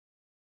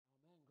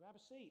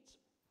seat.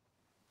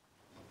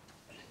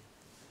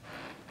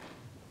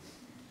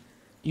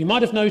 You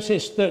might have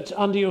noticed that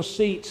under your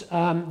seat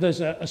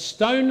there's a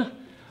stone.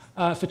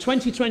 For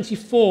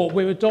 2024,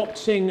 we're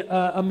adopting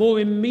a more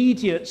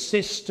immediate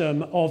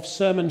system of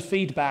sermon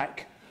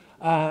feedback.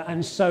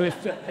 And so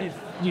if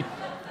you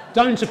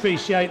don't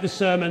appreciate the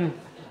sermon,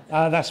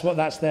 that's what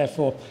that's there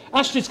for.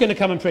 Astrid's going to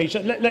come and preach.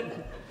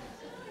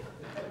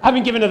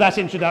 Having given her that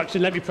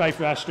introduction, let me pray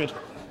for Astrid.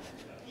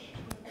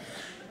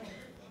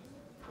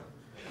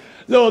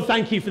 Lord,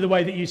 thank you for the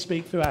way that you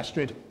speak through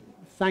Astrid.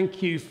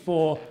 Thank you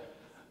for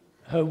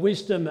her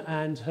wisdom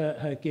and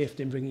her gift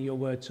in bringing your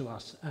word to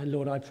us. And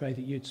Lord, I pray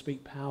that you'd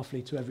speak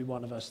powerfully to every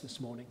one of us this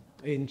morning.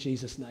 In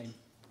Jesus' name,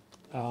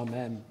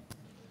 amen.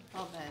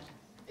 Amen.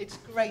 It's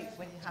great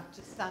when you have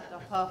to stand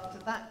up after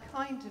that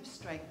kind of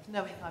strength,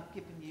 knowing I've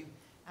given you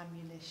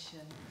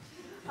ammunition.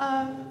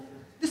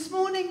 This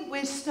morning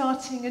we're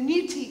starting a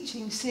new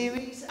teaching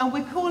series, and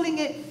we're calling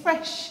it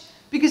Fresh,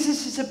 because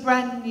this is a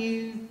brand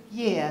new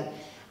year.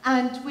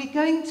 And we're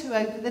going to,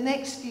 over the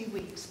next few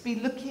weeks, be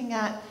looking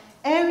at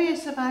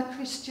areas of our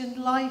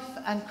Christian life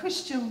and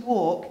Christian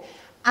walk,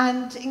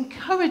 and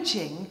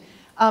encouraging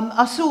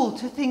us all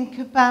to think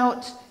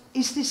about,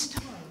 is this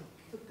time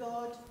for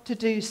God to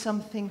do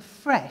something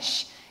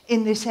fresh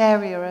in this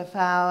area of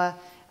our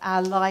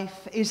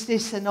life? Is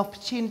this an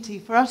opportunity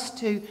for us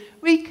to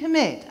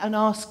recommit and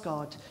ask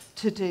God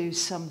to do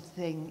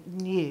something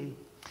new?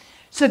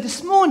 So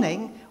this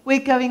morning,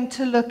 we're going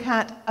to look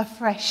at a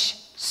fresh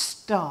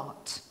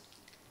start.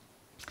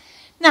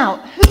 Now,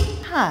 who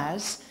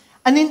has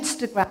an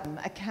Instagram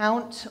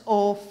account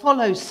or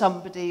follows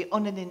somebody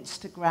on an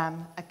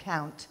Instagram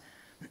account?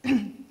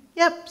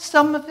 Yep,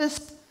 some of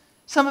us,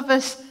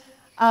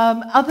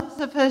 others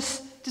of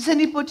us. Does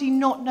anybody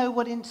not know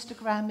what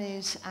Instagram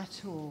is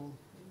at all?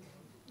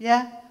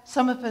 Yeah,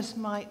 some of us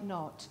might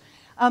not.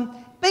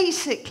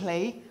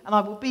 Basically, and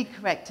I will be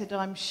corrected,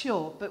 I'm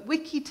sure, but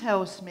Wiki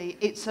tells me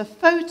it's a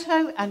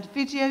photo and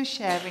video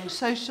sharing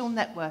social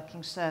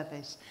networking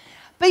service.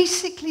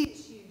 Basically,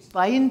 it's used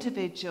by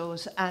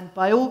individuals and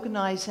by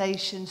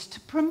organisations to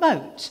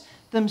promote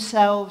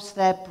themselves,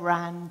 their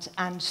brand,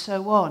 and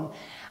so on.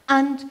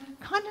 And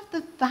kind of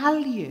the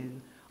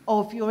value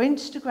of your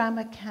Instagram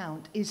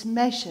account is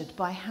measured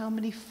by how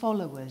many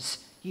followers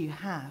you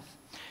have.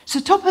 So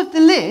top of the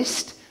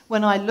list,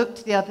 when I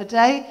looked the other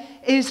day,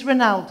 is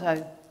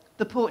Ronaldo,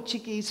 the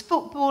Portuguese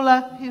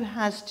footballer who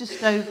has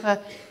just over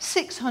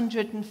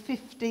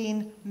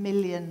 615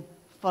 million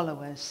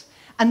followers.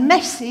 And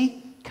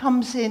Messi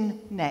comes in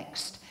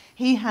next.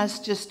 He has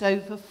just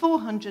over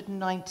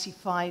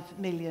 495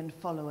 million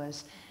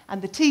followers.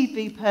 And the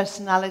TV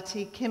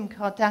personality Kim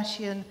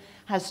Kardashian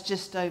has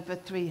just over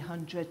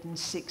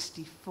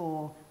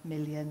 364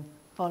 million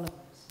followers.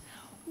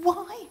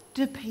 Why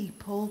do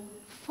people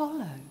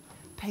follow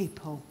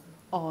people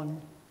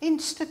on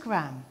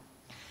Instagram?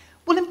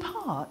 Well, in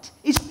part,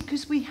 it's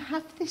because we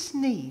have this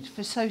need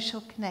for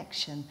social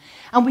connection,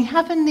 and we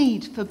have a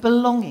need for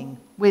belonging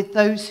with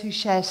those who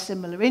share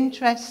similar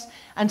interests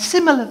and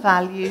similar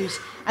values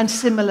and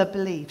similar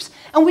beliefs.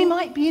 And we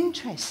might be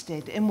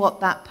interested in what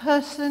that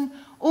person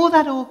or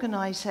that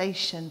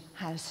organisation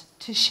has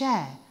to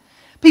share.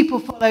 People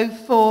follow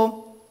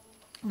for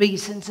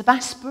reasons of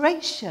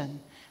aspiration.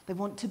 They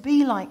want to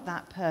be like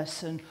that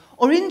person.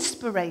 Or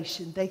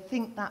inspiration. They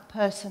think that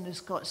person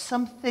has got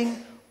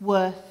something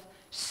worth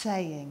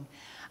saying.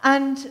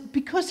 And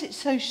because it's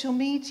social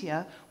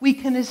media, we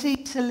can as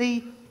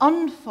easily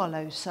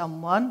unfollow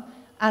someone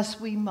as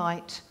we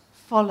might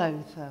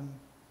follow them.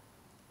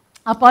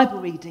 Our Bible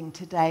reading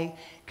today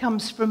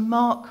comes from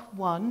Mark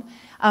 1,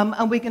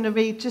 and we're going to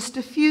read just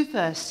a few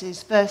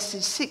verses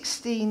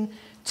 16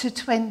 to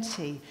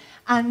 20.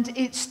 And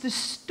it's the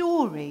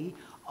story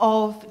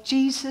of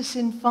Jesus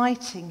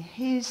inviting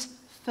his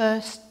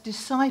first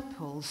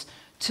disciples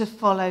to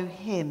follow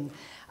him.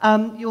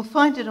 You'll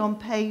find it on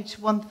page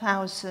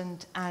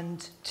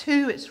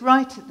 1002. It's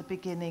right at the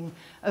beginning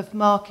of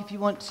Mark. If you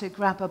want to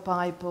grab a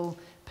Bible,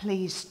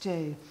 please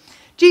do.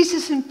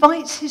 Jesus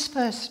invites his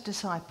first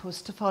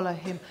disciples to follow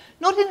him,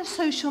 not in a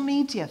social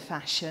media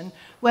fashion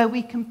where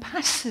we can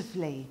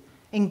passively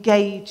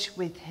engage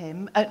with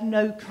him at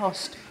no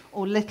cost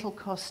or little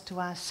cost to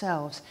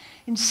ourselves.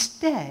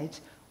 Instead,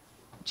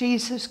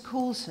 Jesus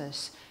calls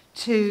us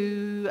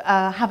to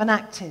have an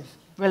active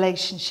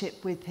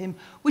relationship with him,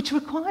 which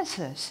requires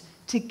us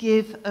to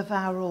give of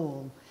our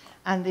all.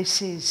 And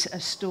this is a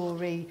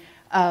story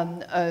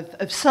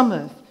of some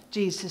of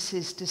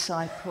Jesus'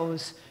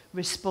 disciples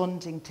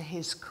responding to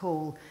his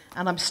call.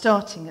 And I'm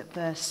starting at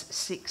verse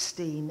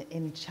 16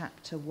 in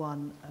chapter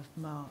 1 of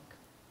Mark.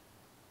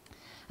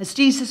 As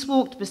Jesus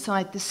walked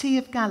beside the Sea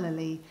of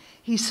Galilee,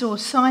 he saw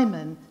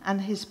Simon and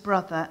his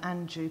brother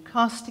Andrew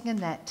casting a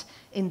net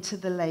into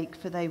the lake,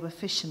 for they were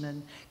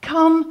fishermen.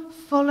 "Come,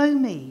 follow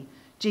me,"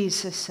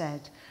 Jesus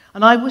said,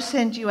 "and I will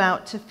send you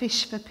out to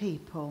fish for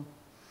people."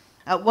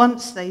 At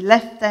once they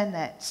left their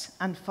nets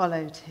and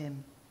followed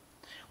him.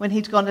 When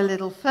he'd gone a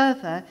little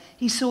further,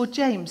 he saw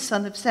James,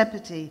 son of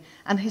Zebedee,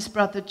 and his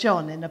brother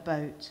John in a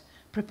boat,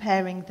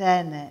 preparing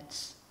their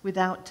nets.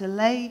 Without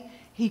delay,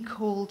 he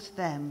called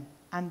them,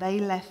 and they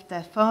left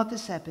their father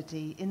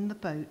Zebedee in the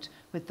boat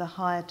with the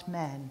hired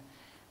men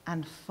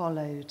and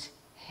followed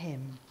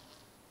him.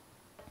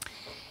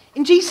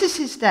 In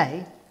Jesus'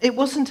 day, it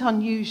wasn't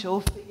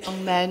unusual for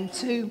young men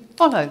to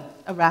follow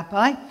a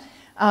rabbi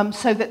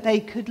so that they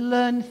could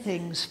learn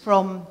things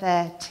from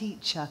their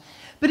teacher.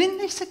 But in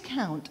this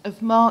account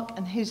of Mark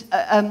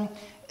and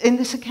in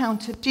this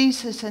account of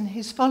Jesus and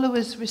his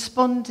followers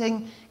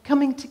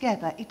coming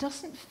together, it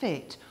doesn't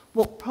fit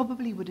what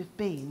probably would have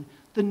been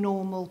the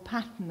normal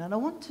pattern. And I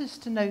want us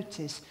to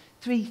notice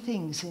three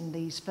things in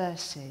these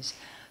verses.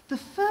 The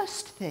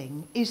first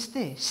thing is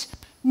this.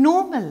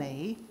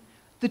 Normally,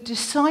 the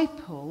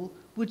disciple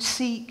would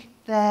seek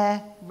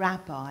their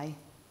rabbi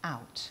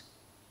out.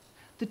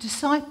 The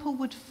disciple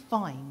would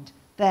find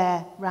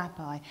their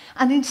rabbi.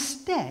 And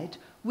instead,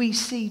 we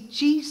see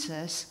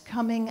Jesus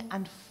coming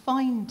and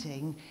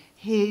finding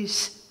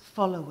his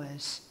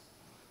followers.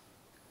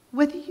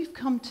 Whether you've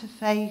come to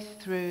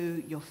faith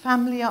through your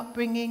family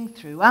upbringing,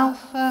 through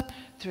Alpha,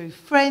 through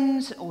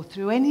friends, or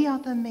through any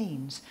other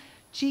means,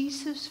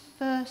 Jesus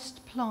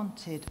first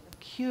planted a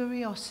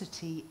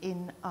curiosity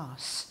in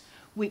us,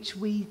 which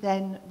we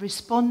then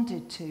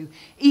responded to,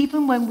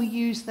 even when we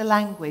use the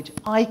language,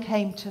 I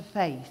came to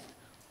faith.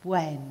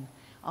 When?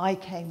 I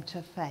came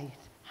to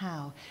faith.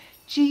 How?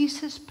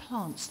 Jesus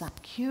plants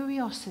that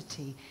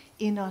curiosity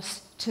in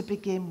us to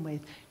begin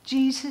with.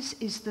 Jesus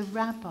is the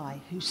rabbi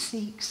who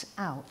seeks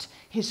out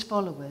his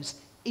followers,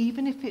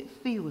 even if it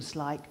feels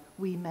like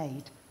we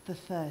made the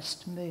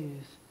first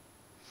move.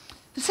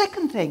 The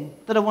second thing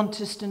that I want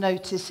us to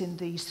notice in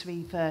these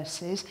three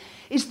verses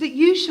is that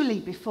usually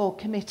before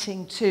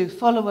committing to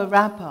follow a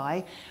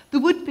rabbi, the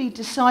would-be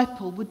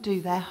disciple would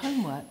do their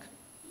homework.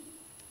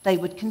 They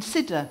would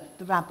consider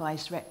the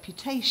rabbi's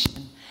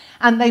reputation,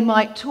 and they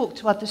might talk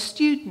to other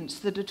students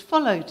that had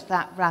followed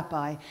that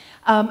rabbi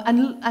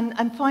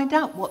and find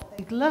out what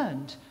they'd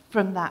learned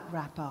from that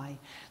rabbi.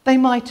 They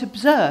might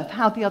observe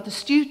how the other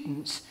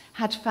students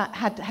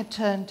had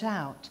turned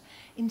out.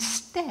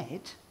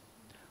 Instead,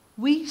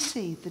 we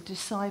see the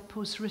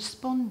disciples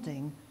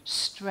responding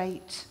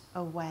straight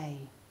away.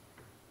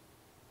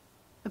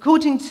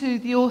 According to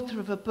the author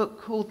of a book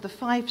called The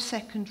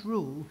 5-Second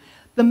Rule,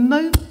 the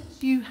moment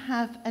you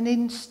have an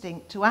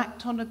instinct to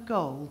act on a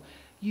goal,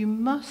 you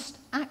must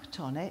act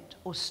on it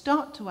or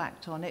start to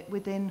act on it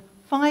within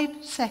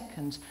 5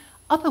 seconds.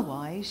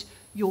 Otherwise,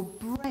 your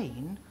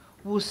brain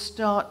will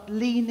start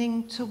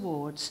leaning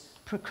towards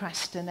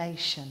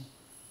procrastination.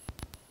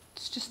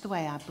 It's just the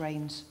way our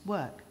brains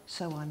work,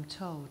 so I'm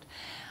told.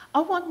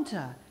 I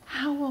wonder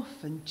how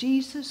often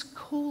Jesus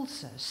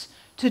calls us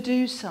to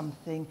do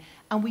something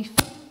and we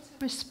fail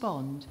to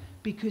respond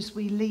because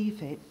we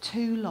leave it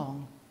too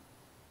long.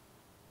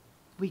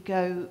 We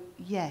go,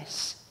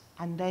 yes,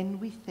 and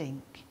then we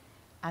think,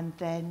 and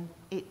then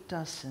it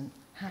doesn't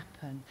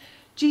happen.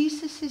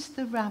 Jesus is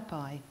the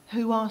rabbi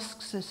who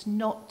asks us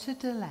not to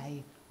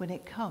delay when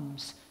it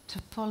comes to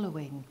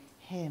following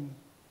him.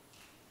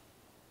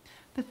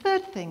 The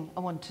third thing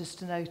I want us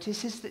to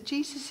notice is that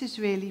Jesus is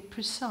really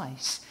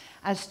precise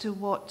as to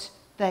what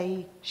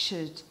they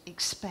should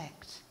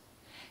expect.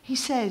 He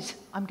says,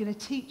 I'm going to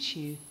teach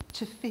you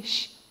to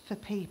fish for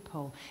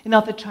people. In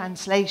other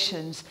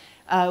translations,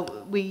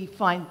 we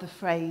find the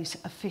phrase,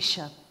 a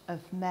fisher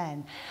of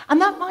men.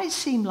 And that might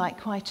seem like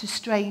quite a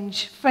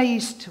strange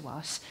phrase to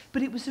us,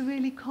 but it was a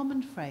really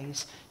common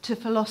phrase to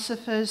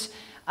philosophers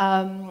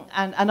and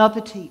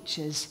other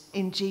teachers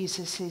in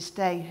Jesus'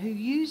 day who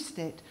used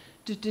it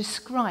to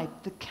describe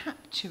the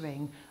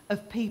capturing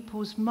of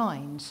people's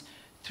minds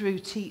through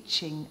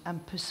teaching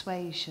and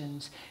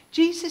persuasions.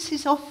 Jesus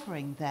is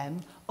offering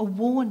them a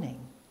warning.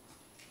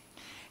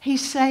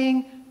 He's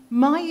saying,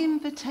 my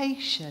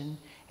invitation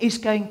is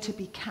going to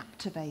be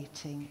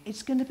captivating.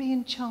 It's going to be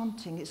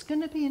enchanting. It's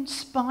going to be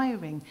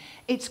inspiring.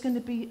 It's going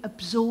to be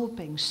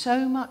absorbing,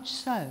 so much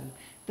so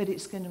that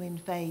it's going to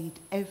invade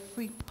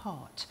every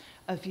part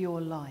of your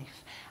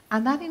life.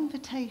 And that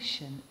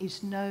invitation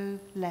is no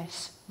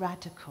less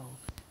radical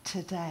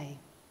today.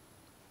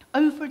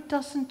 Over a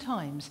dozen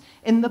times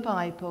in the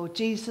Bible,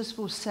 Jesus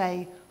will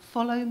say,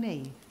 follow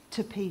me,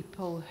 to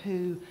people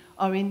who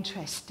are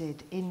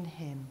interested in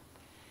him.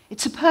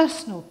 It's a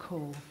personal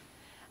call.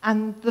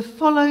 And the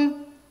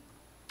follow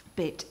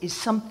bit is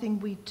something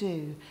we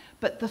do,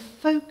 but the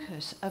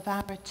focus of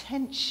our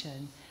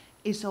attention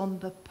is on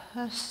the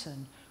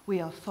person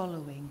we are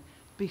following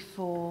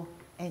before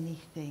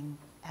anything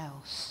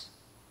else.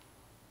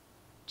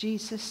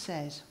 Jesus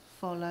says,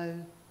 follow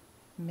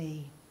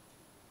me.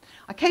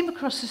 I came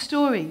across a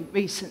story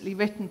recently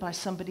written by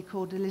somebody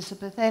called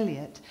Elizabeth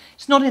Elliot.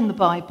 It's not in the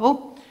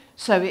Bible,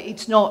 so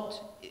it's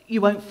not,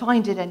 you won't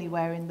find it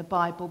anywhere in the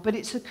Bible, but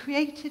it's a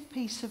creative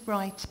piece of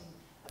writing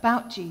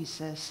about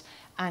Jesus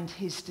and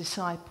his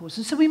disciples.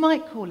 And so we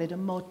might call it a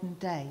modern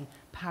day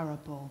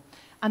parable.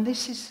 And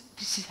this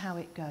is how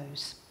it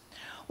goes.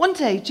 One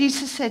day,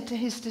 Jesus said to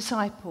his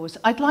disciples,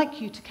 I'd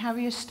like you to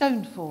carry a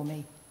stone for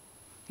me.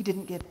 He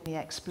didn't give any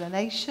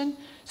explanation.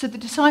 So the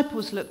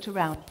disciples looked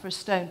around for a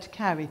stone to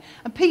carry.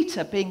 And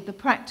Peter, being the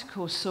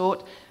practical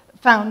sort,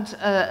 found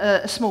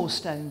a small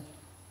stone.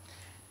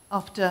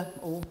 After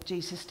all,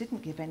 Jesus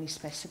didn't give any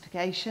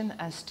specification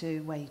as to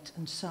weight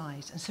and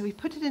size. And so he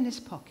put it in his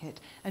pocket,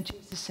 and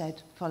Jesus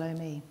said, "Follow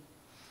me."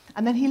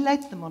 And then he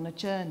led them on a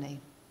journey.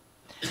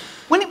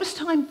 When it was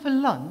time for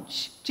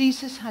lunch,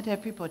 Jesus had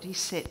everybody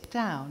sit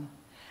down.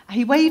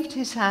 He waved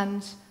his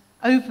hands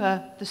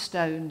over the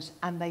stones,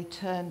 and they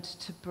turned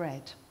to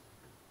bread.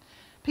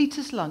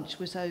 Peter's lunch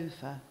was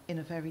over in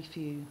a very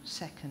few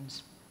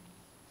seconds.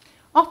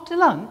 After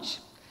lunch,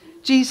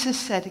 Jesus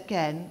said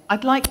again,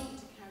 "I'd like you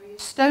to carry a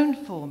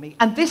stone for me."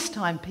 And this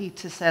time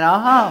Peter said,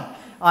 "Aha,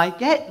 I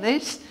get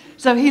this."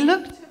 So he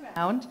looked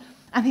around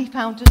and he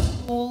found a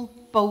small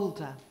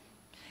boulder.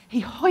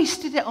 He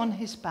hoisted it on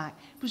his back.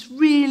 It was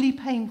really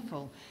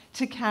painful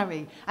to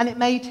carry, and it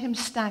made him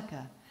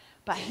stagger.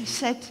 But he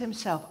said to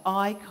himself,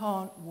 "I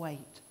can't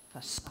wait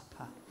for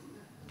supper."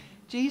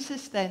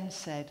 Jesus then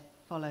said,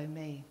 "Follow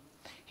me."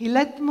 He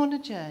led them on a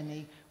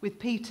journey, with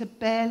Peter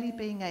barely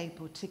being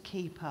able to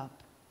keep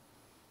up.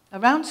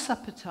 Around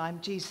supper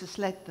time, Jesus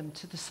led them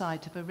to the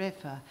side of a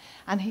river,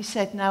 and he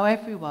said, "Now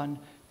everyone,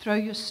 throw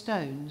your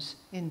stones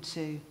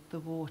into the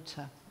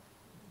water."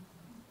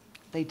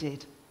 They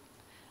did.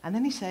 And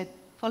then he said,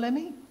 "Follow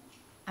me,"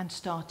 and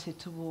started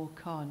to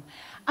walk on.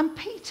 And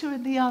Peter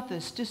and the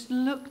others just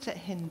looked at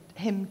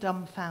him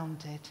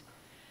dumbfounded.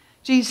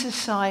 Jesus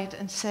sighed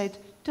and said,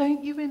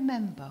 "Don't you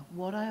remember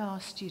what I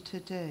asked you to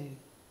do?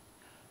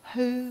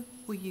 Who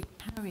were you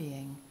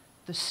carrying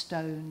the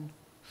stone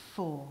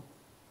for?"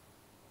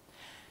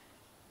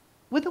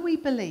 Whether we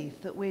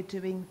believe that we're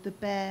doing the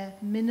bare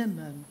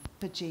minimum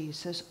for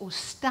Jesus or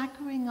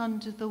staggering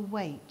under the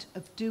weight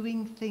of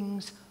doing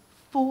things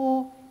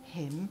for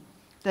him,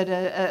 that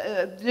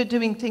are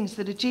doing things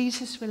that are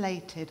Jesus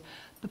related,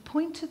 the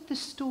point of the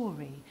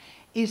story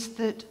is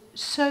that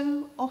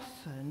so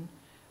often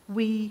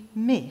we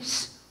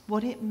miss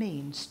what it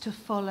means to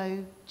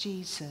follow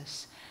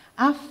Jesus.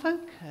 Our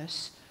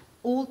focus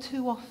all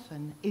too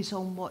often is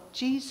on what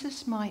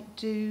Jesus might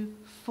do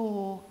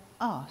for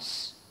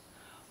us,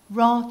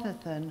 rather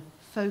than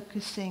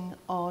focusing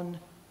on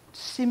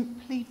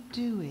simply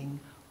doing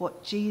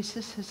what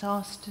Jesus has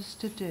asked us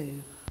to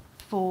do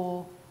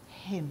for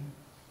him.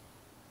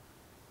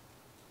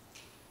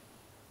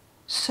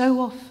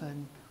 So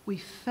often we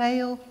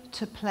fail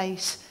to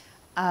place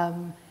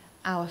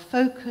our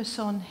focus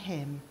on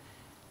him,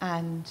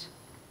 and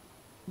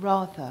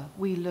rather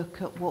we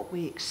look at what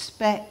we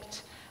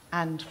expect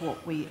and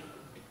what we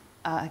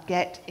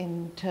get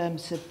in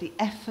terms of the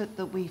effort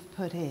that we've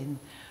put in,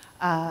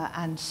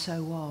 and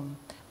so on.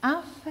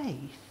 Our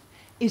faith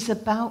is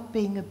about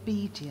being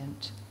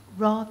obedient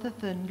rather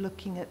than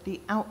looking at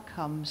the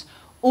outcomes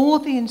or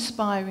the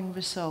inspiring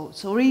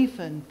results or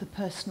even the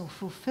personal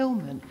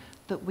fulfillment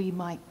that we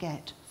might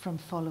get from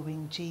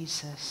following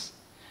Jesus.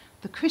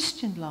 The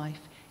Christian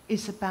life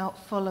is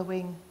about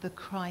following the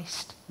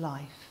Christ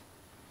life.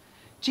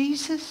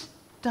 Jesus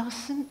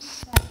doesn't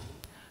say,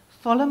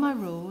 "Follow my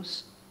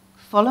rules,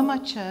 follow my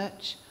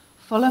church,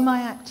 follow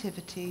my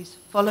activities,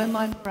 follow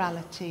my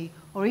morality,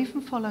 or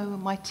even follow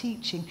my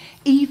teaching,"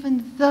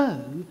 even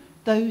though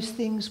those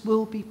things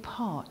will be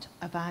part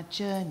of our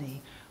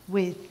journey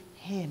with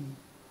him.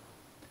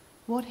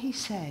 What he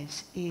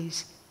says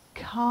is,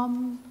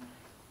 "Come,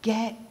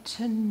 get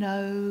to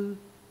know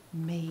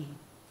me.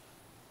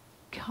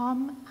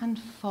 Come and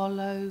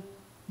follow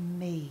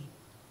me."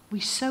 We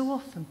so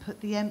often put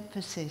the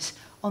emphasis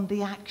on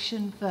the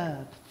action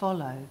verb,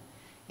 follow,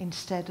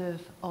 instead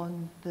of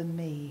on the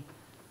me,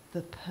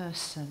 the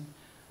person.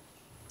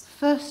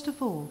 First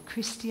of all,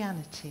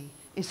 Christianity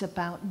is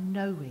about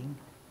knowing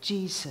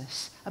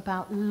Jesus,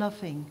 about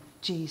loving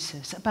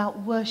Jesus, about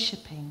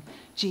worshipping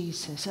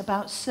Jesus,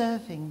 about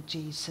serving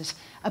Jesus,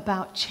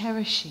 about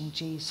cherishing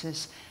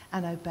Jesus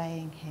and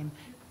obeying him.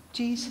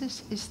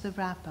 Jesus is the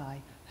rabbi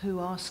who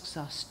asks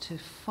us to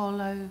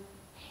follow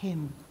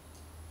him.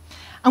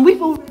 And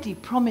we've already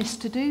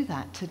promised to do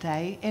that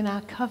today in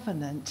our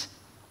covenant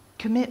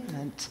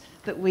commitment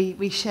that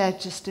we shared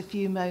just a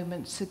few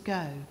moments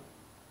ago.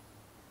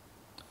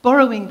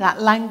 Borrowing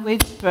that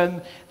language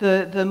from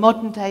the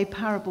modern day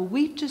parable,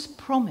 we've just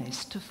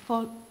promised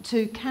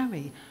to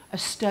carry a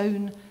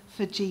stone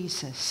for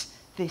Jesus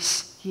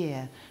this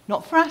year.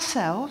 Not for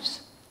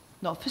ourselves,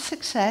 not for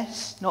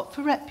success, not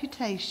for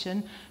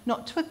reputation,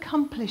 not to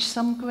accomplish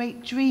some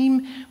great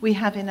dream we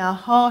have in our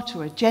heart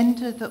or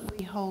agenda that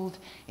we hold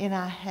in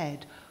our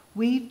head.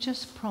 We've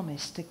just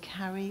promised to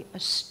carry a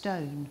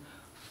stone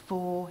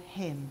for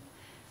him.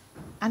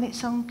 And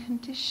it's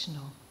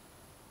unconditional.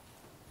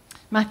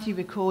 Matthew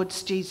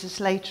records Jesus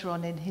later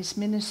on in his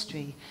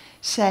ministry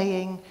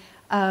saying,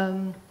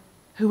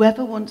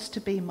 "Whoever wants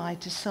to be my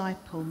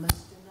disciple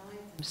must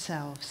deny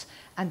themselves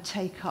and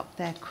take up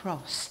their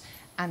cross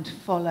and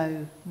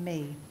follow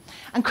me."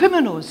 And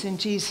criminals in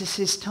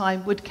Jesus'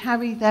 time would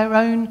carry their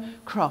own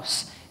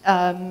cross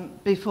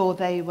before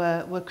they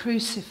were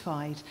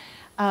crucified.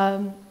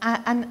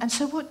 And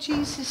so what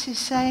Jesus is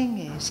saying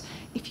is,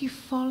 if you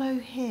follow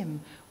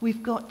him,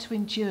 we've got to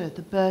endure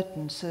the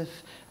burdens of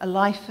a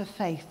life of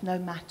faith, no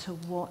matter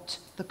what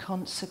the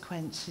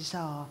consequences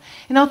are.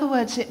 In other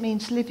words, it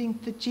means living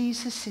for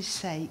Jesus'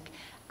 sake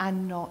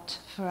and not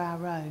for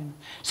our own.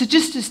 So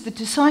just as the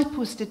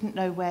disciples didn't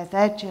know where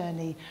their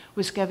journey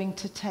was going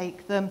to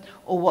take them,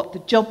 or what the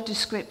job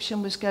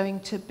description was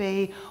going to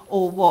be,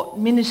 or what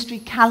ministry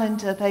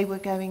calendar they were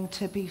going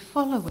to be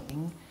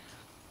following,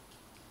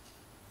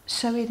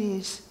 so it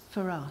is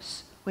for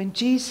us. When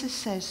Jesus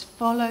says,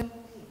 follow me,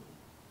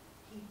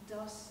 he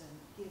doesn't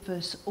give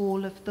us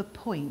all of the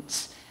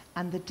points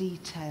and the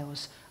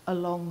details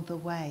along the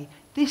way.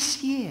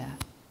 This year,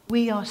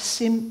 we are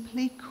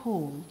simply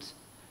called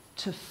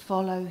to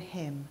follow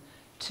him,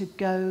 to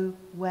go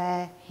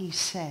where he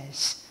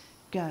says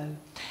go.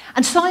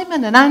 And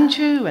Simon and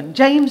Andrew and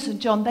James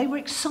and John, they were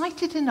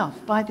excited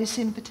enough by this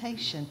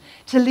invitation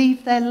to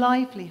leave their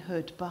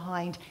livelihood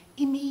behind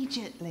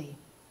immediately.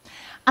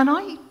 And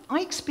I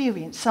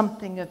experienced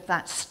something of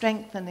that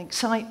strength and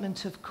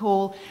excitement of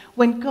call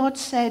when God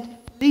said,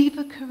 leave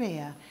a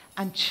career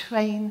and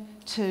train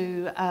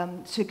to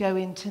go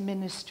into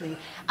ministry.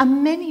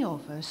 And many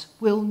of us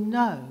will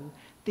know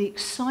the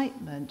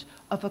excitement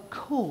of a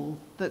call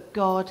that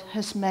God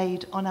has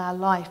made on our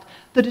life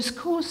that has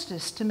caused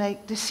us to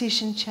make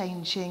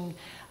direction-changing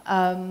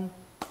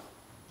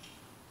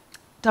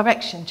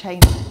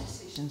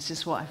decisions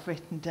is what I've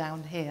written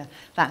down here.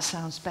 That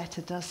sounds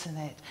better, doesn't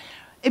it?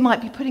 It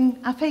might be putting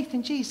our faith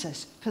in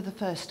Jesus for the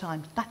first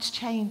time. That's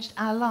changed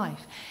our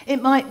life.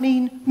 It might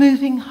mean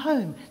moving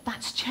home.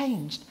 That's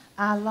changed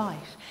our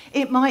life.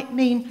 It might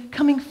mean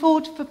coming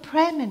forward for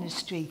prayer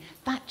ministry.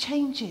 That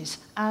changes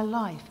our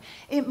life.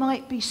 It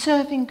might be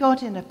serving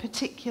God in a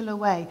particular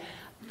way.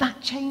 That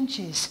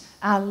changes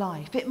our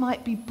life. It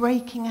might be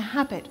breaking a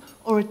habit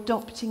or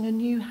adopting a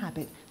new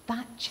habit.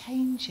 That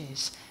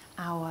changes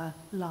our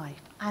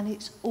life. And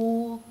it's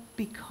all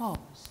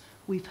because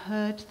we've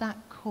heard that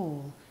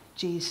call.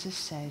 Jesus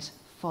says,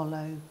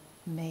 follow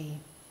me.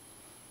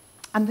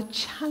 And the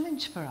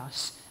challenge for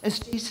us as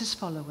Jesus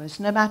followers,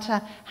 no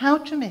matter how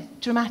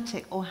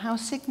dramatic or how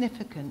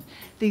significant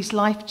these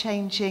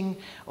life-changing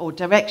or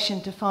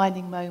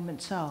direction-defining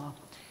moments are,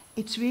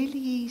 it's really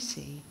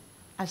easy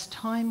as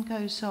time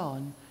goes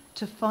on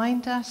to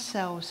find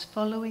ourselves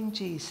following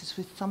Jesus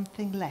with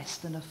something less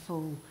than a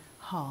full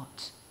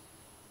heart.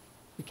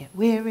 We get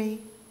weary,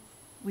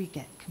 we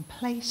get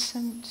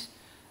complacent,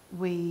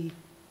 we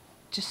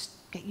just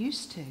get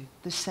used to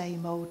the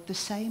same old, the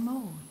same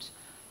old.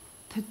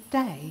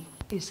 Today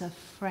is a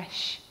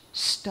fresh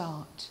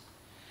start.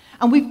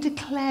 And we've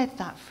declared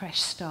that fresh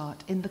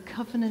start in the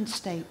covenant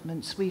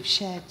statements we've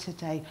shared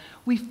today.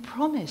 We've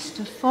promised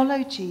to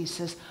follow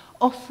Jesus,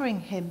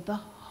 offering him the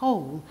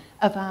whole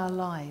of our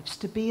lives,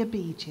 to be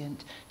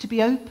obedient, to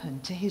be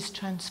open to his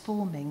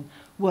transforming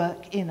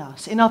work in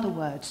us. In other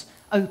words,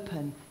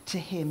 open to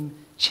him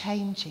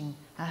changing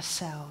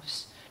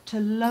ourselves, to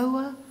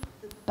lower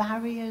the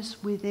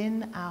barriers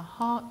within our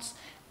hearts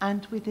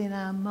and within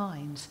our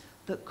minds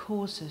that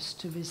cause us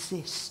to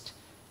resist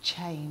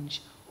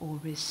change or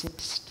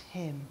resist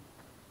him.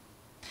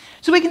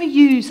 So we're going to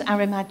use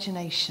our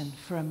imagination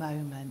for a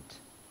moment.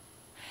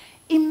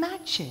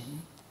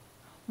 Imagine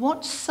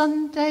what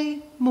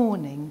Sunday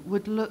morning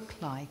would look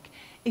like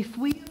if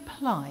we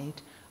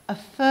applied a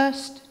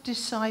first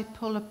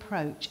disciple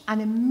approach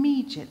and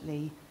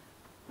immediately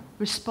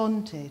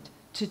responded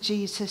to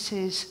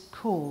Jesus'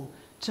 call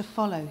to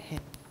follow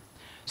him.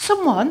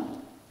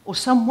 Someone or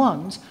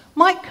someone's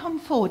might come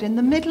forward in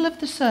the middle of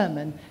the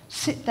sermon,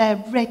 sit there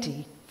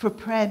ready for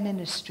prayer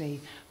ministry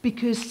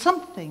because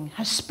something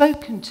has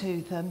spoken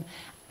to them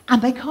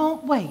and they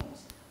can't wait.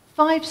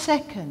 5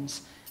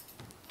 seconds,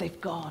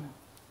 they've gone.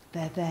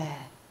 They're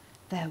there.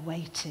 They're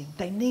waiting.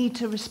 They need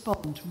to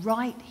respond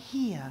right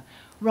here,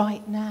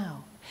 right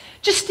now.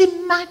 Just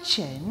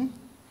imagine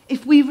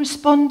if we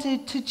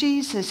responded to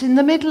Jesus in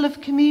the middle of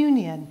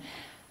communion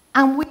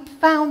and we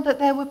found that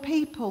there were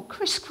people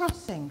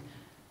crisscrossing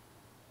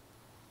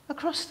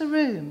across the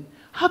room,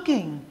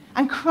 hugging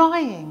and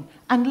crying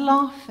and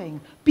laughing,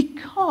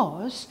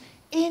 because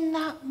in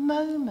that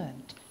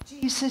moment,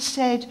 Jesus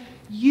said,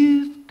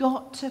 you've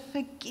got to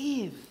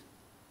forgive.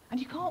 And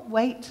you can't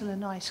wait till a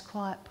nice,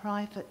 quiet,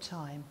 private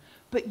time,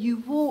 but you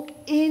walk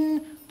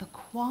in the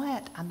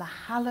quiet and the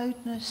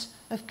hallowedness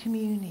of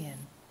communion.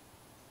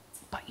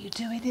 But you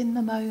do it in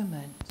the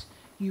moment.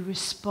 You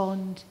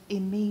respond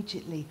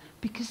immediately,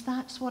 because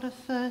that's what a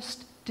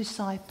first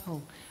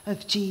disciple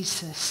of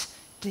Jesus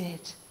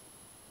did.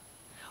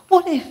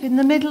 What if in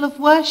the middle of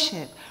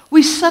worship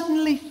we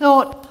suddenly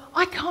thought,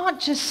 I can't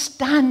just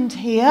stand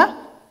here.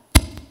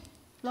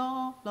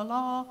 La, la,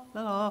 la,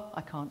 la, la.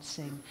 I can't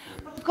sing.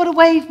 But I've got to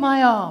wave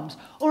my arms,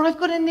 or I've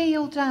got to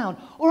kneel down,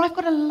 or I've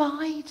got to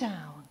lie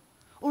down,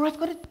 or I've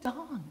got to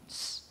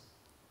dance.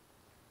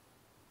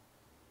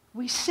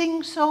 We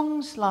sing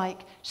songs like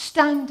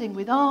standing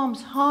with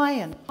arms high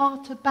and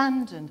heart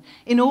abandoned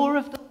in awe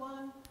of the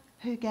one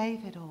who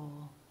gave it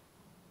all.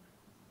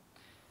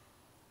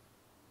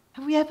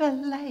 Have we ever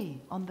lay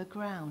on the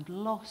ground,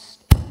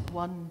 lost in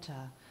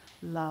wonder,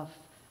 love,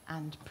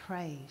 and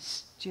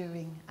praise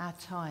during our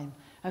time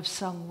of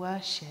sung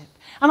worship?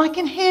 And I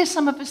can hear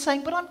some of us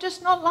saying, but I'm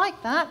just not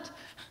like that.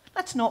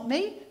 That's not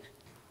me.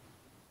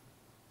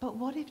 But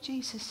what if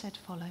Jesus said,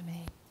 follow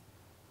me?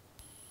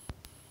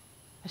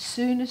 As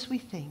soon as we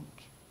think,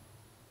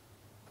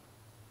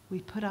 we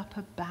put up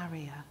a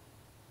barrier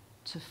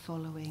to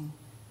following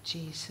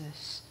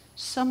Jesus.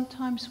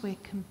 Sometimes we're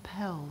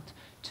compelled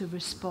to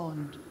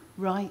respond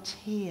right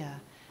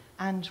here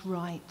and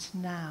right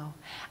now.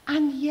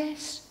 And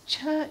yes,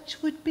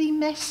 church would be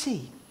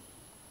messy.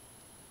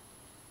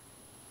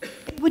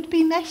 It would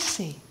be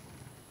messy.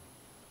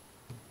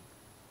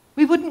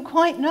 We wouldn't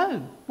quite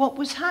know what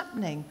was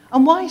happening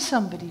and why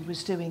somebody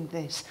was doing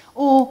this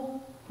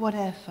or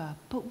whatever.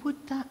 But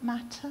would that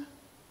matter?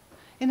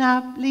 In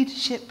our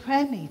leadership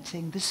prayer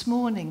meeting this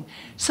morning,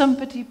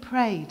 somebody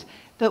prayed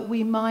that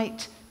we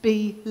might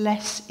be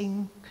less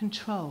in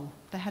control.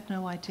 They had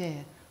no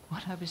idea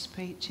what I was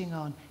preaching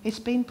on. It's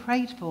been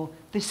prayed for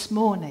this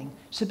morning,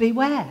 so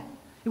beware.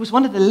 It was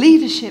one of the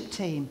leadership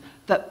team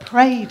that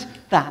prayed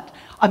that.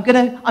 I'm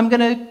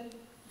gonna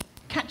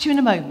catch you in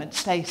a moment,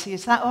 Stacey.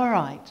 Is that all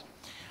right?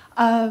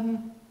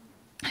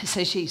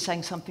 So she's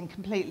saying something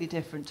completely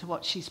different to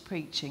what she's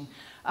preaching.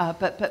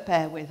 But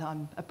bear with,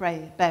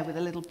 bear with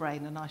a little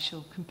brain and I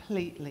shall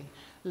completely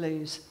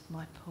lose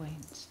my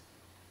point.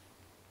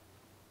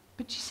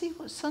 But you see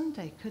what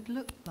Sunday could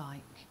look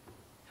like?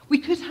 We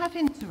could have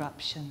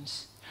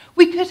interruptions.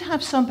 We could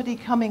have somebody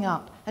coming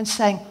up and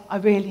saying, I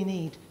really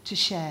need to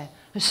share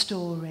a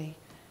story.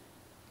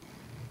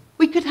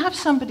 We could have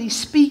somebody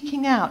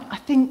speaking out. I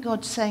think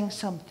God's saying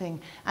something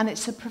and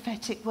it's a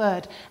prophetic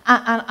word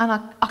and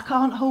I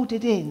can't hold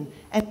it in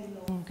any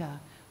longer.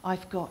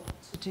 I've got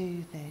to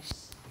do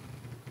this.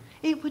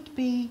 It would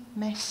be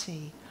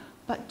messy,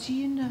 but do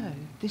you know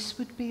this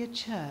would be a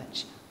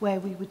church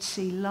where we would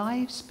see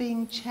lives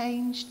being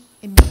changed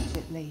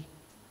immediately.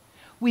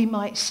 We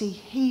might see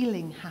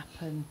healing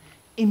happen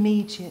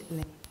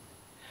immediately.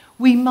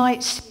 We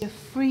might see a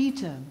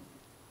freedom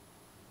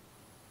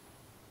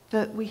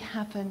that we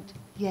haven't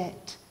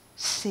yet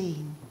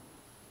seen.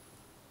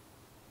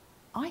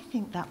 I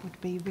think that would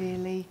be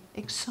really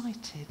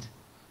exciting,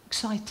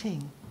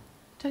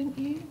 don't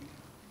you?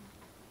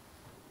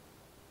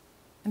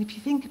 And if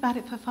you think about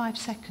it for 5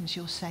 seconds,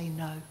 you'll say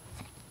no.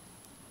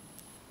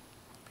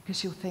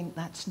 Because you'll think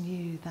that's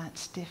new,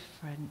 that's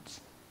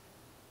different.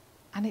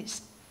 And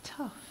it's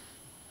tough.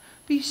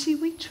 But you see,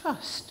 we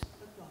trust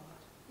God.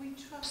 We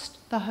trust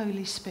the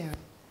Holy Spirit.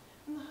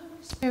 And the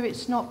Holy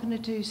Spirit's not going to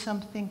do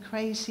something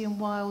crazy and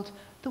wild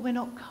that we're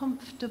not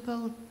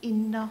comfortable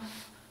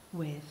enough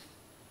with.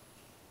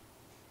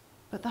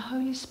 But the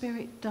Holy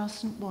Spirit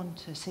doesn't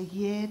want us a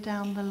year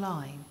down the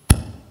line to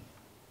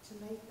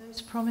make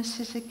those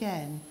promises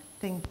again,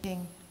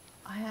 thinking,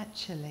 I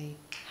actually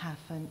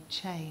haven't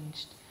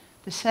changed.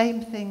 The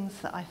same things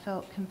that I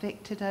felt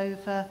convicted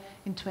over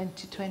in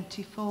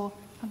 2024,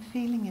 I'm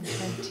feeling in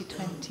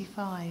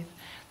 2025.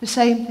 The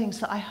same things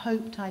that I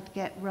hoped I'd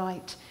get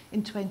right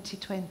in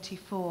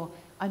 2024,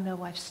 I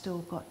know I've still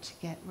got to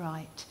get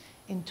right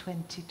in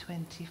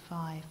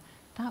 2025.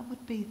 That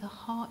would be the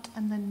heart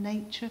and the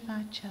nature of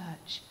our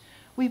church.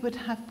 We would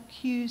have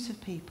queues of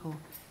people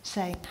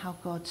saying how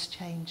God's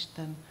changed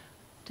them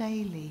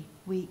daily,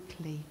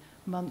 weekly,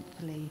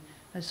 monthly,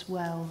 as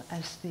well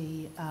as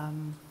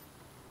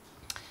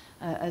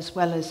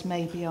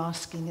maybe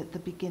asking at the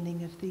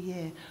beginning of the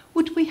year.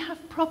 Would we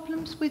have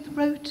problems with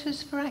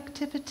rotas for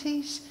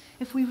activities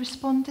if we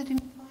responded in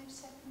 5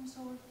 seconds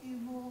or a few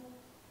more?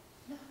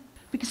 No.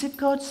 Because if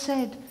God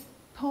said,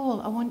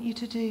 Paul, I want you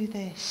to do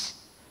this,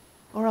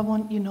 or I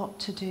want you not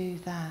to do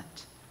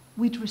that,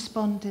 we'd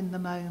respond in the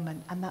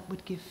moment, and that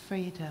would give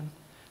freedom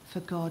for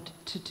God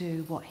to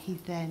do what he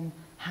then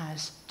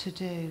has to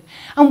do.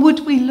 And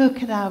would we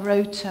look at our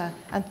rota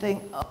and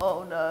think,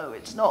 oh no,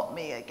 it's not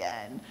me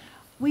again?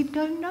 We'd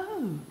go,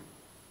 no,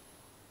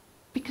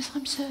 because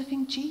I'm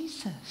serving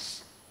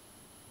Jesus.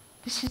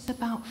 This is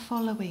about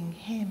following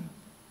him.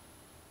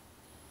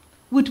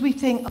 Would we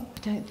think, oh, I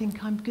don't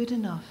think I'm good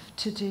enough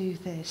to do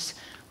this?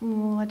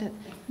 Oh, I don't.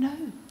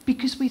 No,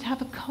 because we'd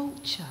have a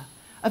culture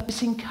of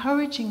us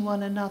encouraging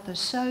one another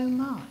so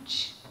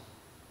much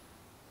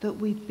that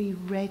we'd be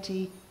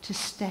ready to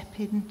step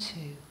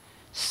into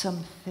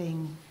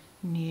something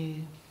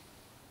new.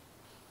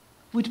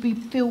 Would we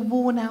feel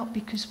worn out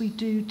because we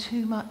do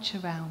too much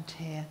around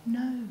here?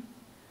 No,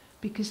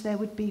 because there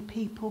would be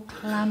people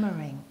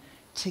clamouring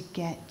to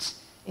get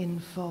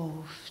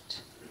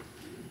involved.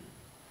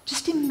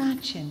 Just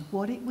imagine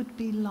what it would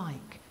be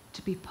like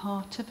to be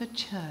part of a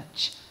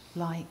church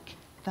like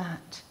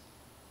that.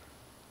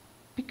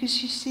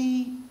 Because you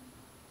see,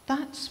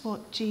 that's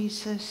what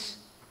Jesus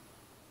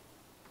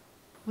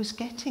was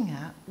getting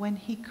at when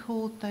he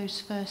called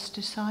those first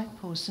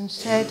disciples and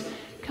said,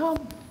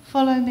 come,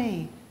 follow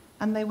me.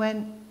 And they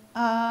went,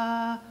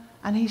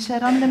 and he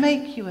said, I'm going to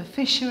make you a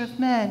fisher of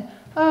men.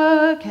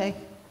 Oh, okay.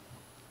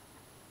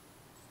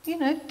 You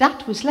know,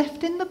 Dad was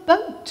left in the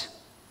boat.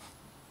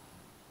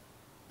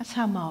 That's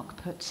how Mark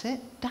puts it.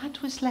 Dad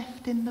was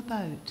left in the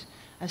boat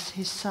as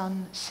his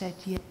son said,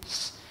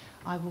 yes,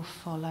 I will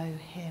follow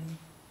him.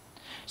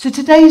 So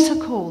today's a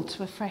call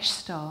to a fresh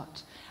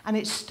start, and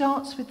it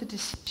starts with the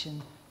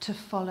decision to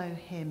follow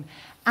him,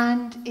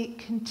 and it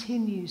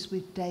continues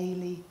with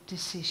daily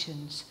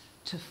decisions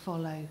to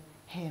follow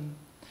him.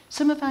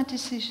 Some of our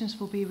decisions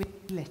will be really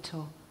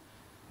little.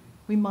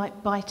 We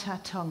might bite our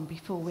tongue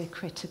before we're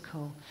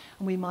critical,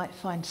 and we might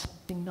find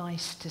something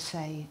nice to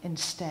say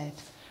instead,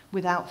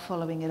 without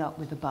following it up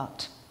with a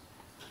but.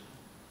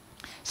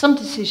 Some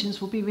decisions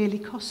will be really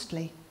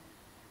costly.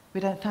 We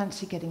don't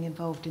fancy getting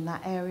involved in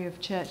that area of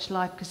church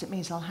life because it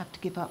means I'll have to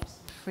give up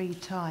free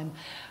time.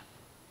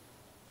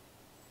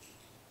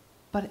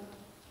 But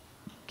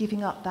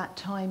giving up that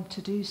time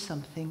to do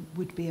something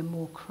would be a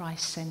more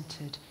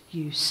Christ-centered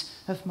use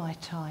of my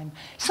time.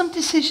 Some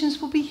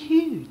decisions will be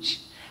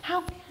huge.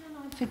 How can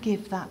I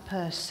forgive that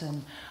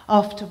person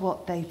after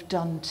what they've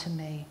done to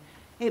me?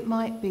 It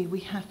might be we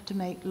have to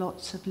make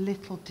lots of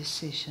little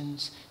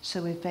decisions,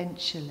 so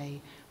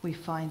eventually we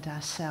find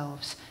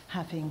ourselves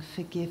having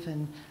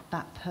forgiven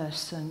that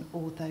person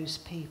or those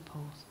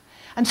people.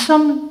 And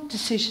some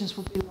decisions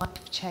will be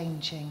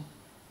life-changing.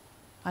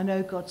 I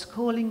know God's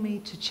calling me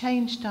to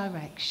change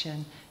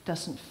direction.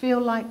 Doesn't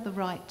feel like the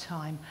right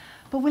time,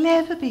 but will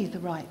ever be the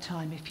right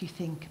time if you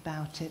think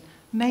about it.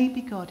 Maybe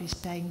God is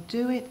saying,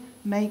 do it,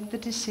 make the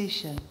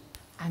decision,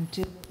 and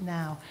do it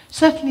now.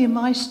 Certainly in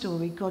my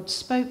story, God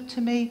spoke to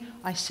me.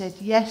 I said,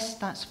 yes,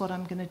 that's what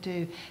I'm going to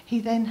do.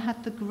 He then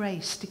had the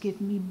grace to give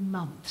me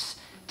months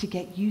to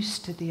get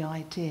used to the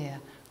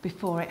idea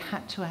before it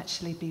had to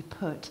actually be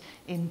put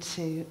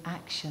into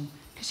action.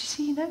 Because you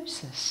see, he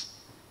knows us.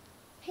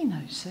 He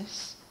knows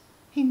us.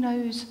 He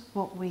knows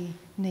what we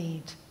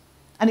need.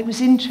 And it was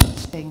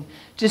interesting,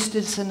 just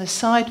as an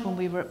aside, when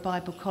we were at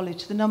Bible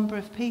College, the number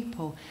of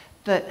people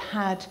that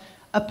had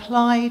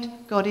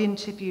applied, got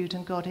interviewed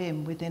and got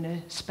in within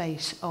a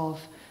space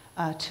of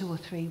 2 or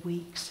 3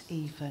 weeks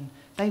even.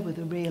 They were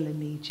the real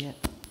immediate,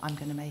 I'm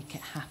going to make it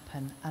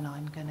happen and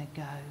I'm going to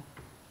go.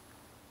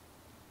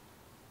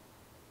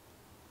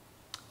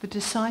 The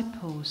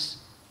disciples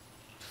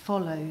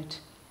followed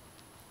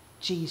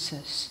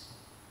Jesus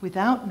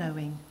without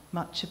knowing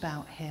much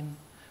about him,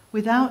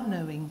 without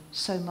knowing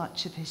so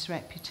much of his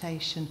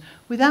reputation,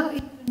 without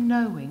even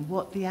knowing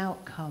what the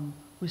outcome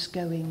was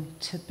going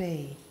to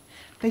be.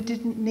 They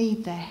didn't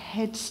need their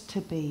heads to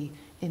be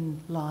in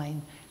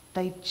line.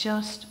 They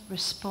just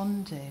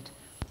responded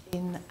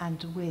in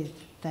and with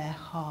their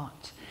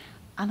heart.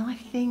 And I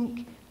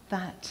think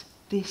that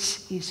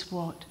this is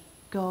what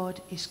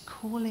God is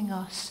calling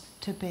us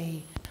to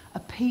be, a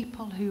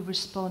people who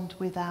respond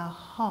with our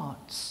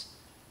hearts,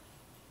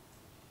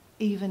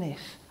 even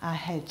if our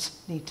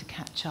heads need to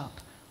catch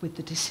up with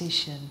the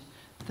decision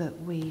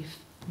that we've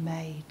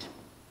made.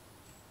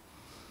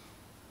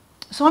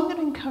 So I'm going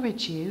to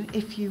encourage you,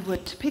 if you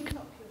would, to pick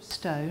up your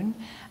stone,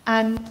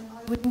 and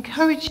I would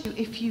encourage you,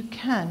 if you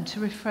can, to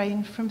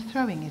refrain from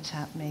throwing it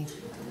at me.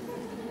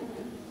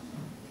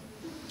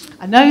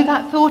 I know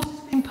that thought has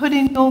been put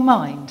in your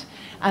mind,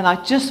 and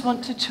I just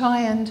want to try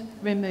and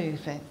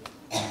remove it.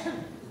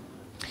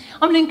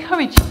 I'm going to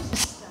encourage you to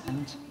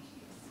stand.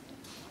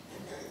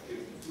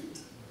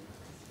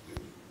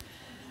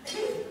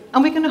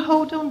 And we're going to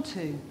hold on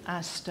to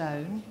our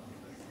stone.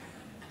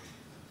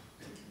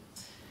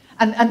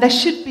 And there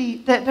should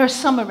be, there are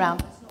some around,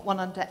 there's not one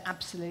under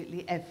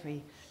absolutely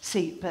every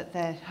seat, but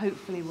there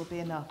hopefully will be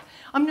enough.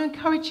 I'm going to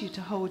encourage you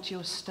to hold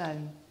your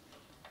stone.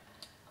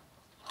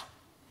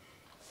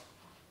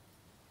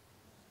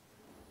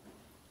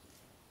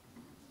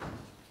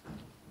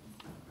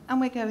 And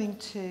we're going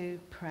to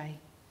pray.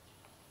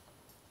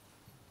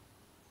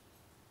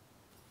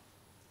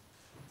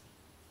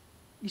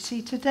 You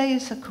see, today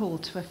is a call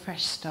to a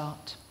fresh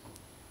start,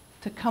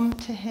 to come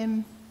to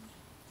him,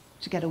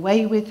 to get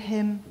away with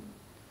him,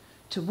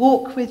 to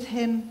walk with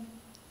him,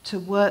 to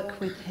work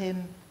with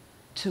him,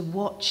 to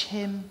watch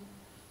him,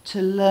 to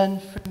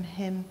learn from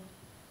him,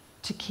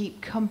 to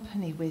keep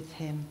company with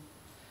him,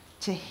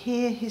 to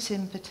hear his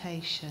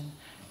invitation,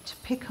 to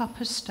pick up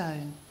a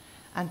stone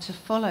and to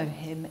follow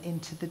him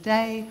into the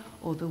day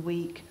or the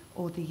week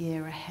or the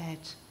year ahead.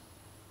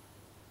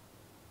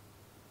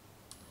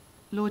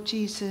 Lord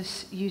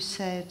Jesus, you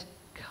said,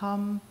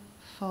 come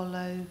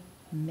follow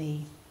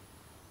me.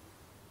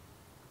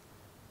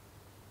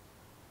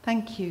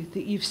 Thank you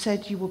that you've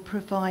said you will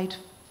provide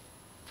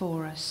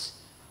for us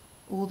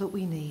all that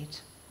we need.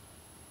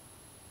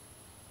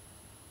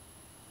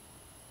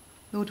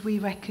 Lord, we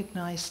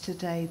recognize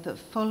today that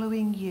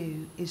following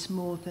you is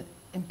more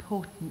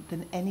important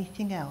than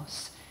anything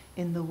else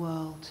in the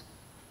world.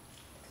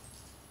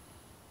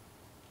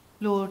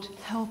 Lord,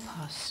 help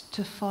us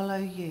to follow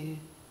you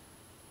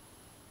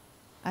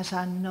as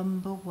our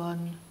number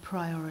one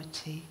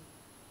priority,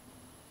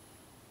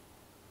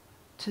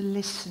 to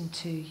listen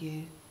to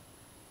you,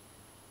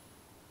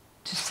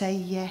 to say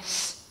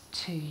yes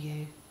to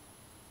you,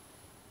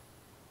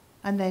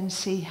 and then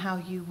see how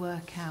you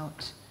work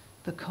out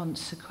the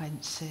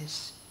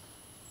consequences.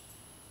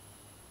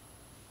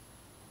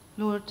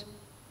 Lord,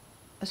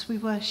 as we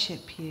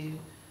worship you,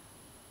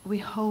 we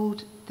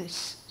hold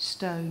this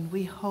stone,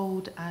 we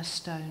hold our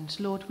stones.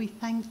 Lord, we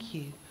thank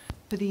you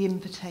for the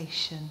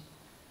invitation.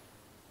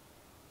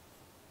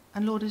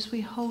 And Lord, as we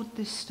hold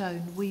this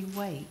stone, we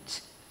wait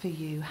for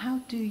you. How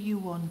do you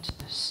want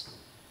us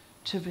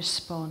to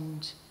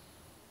respond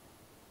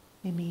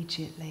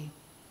immediately?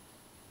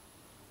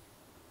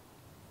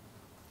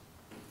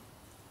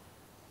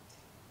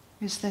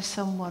 Is there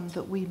someone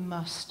that we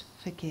must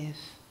forgive?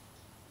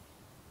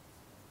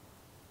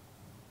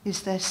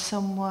 Is there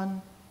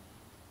someone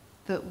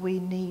that we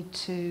need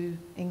to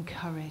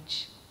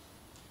encourage?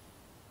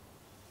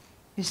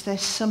 Is there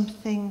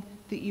something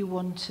that you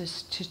want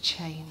us to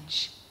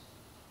change?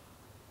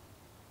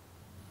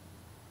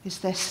 Is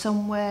there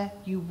somewhere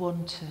you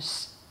want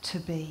us to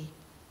be?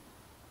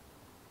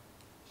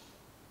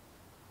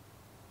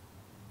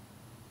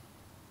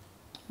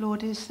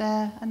 Lord, is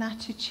there an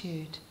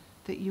attitude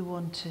that you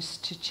want us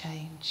to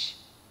change?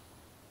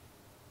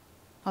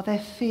 Are there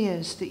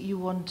fears that you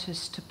want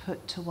us to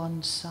put to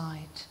one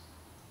side?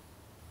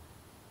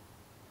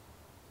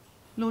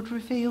 Lord,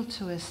 reveal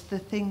to us the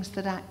things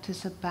that act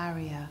as a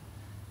barrier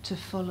to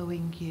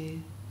following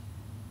you.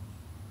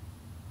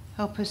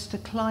 Help us to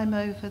climb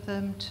over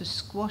them, to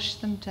squash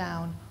them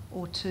down,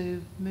 or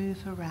to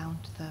move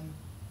around them.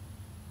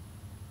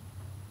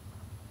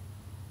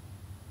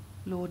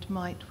 Lord,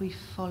 might we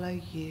follow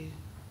you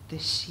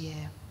this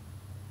year.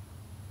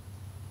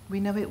 We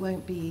know it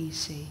won't be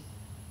easy,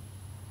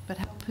 but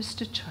help us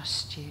to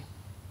trust you.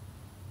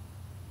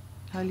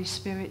 Holy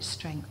Spirit,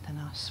 strengthen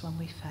us when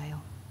we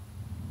fail.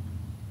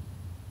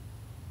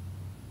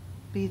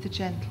 Be the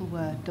gentle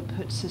word that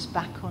puts us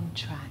back on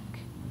track.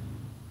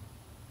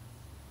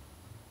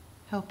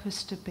 Help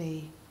us to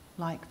be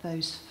like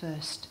those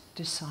first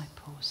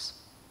disciples.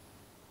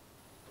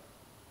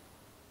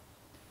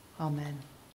 Amen.